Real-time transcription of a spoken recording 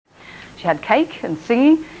She had cake and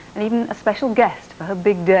singing and even a special guest for her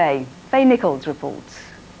big day. Faye Nichols reports.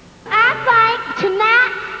 I think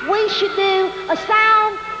tonight we should do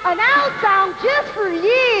an old song just for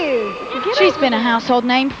you. She's been a household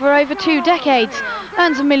name for over 2 decades,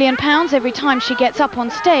 earns £1 million every time she gets up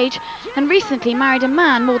on stage, and recently married a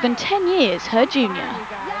man more than 10 years her junior.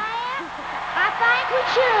 I think we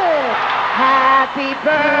should. Happy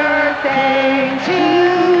birthday to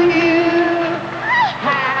you.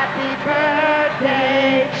 Happy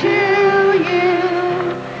birthday to you.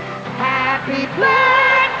 Happy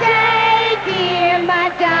birthday, dear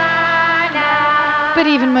Madonna. But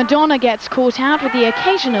even Madonna gets caught out with the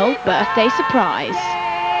occasional birthday surprise.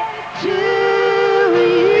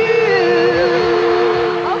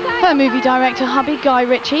 Her movie director hubby, Guy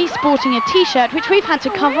Ritchie, sporting a t-shirt which we've had to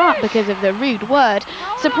cover up because of the rude word,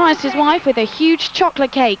 surprised his wife with a huge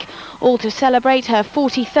chocolate cake, all to celebrate her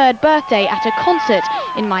 43rd birthday at a concert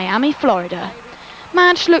in Miami, Florida.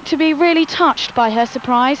 Madge looked to be really touched by her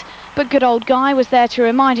surprise, but good old Guy was there to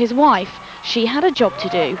remind his wife she had a job to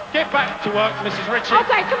do. Get back to work, Mrs. Ritchie.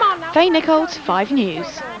 Okay, come on now. Faye Nichols, 5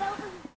 News.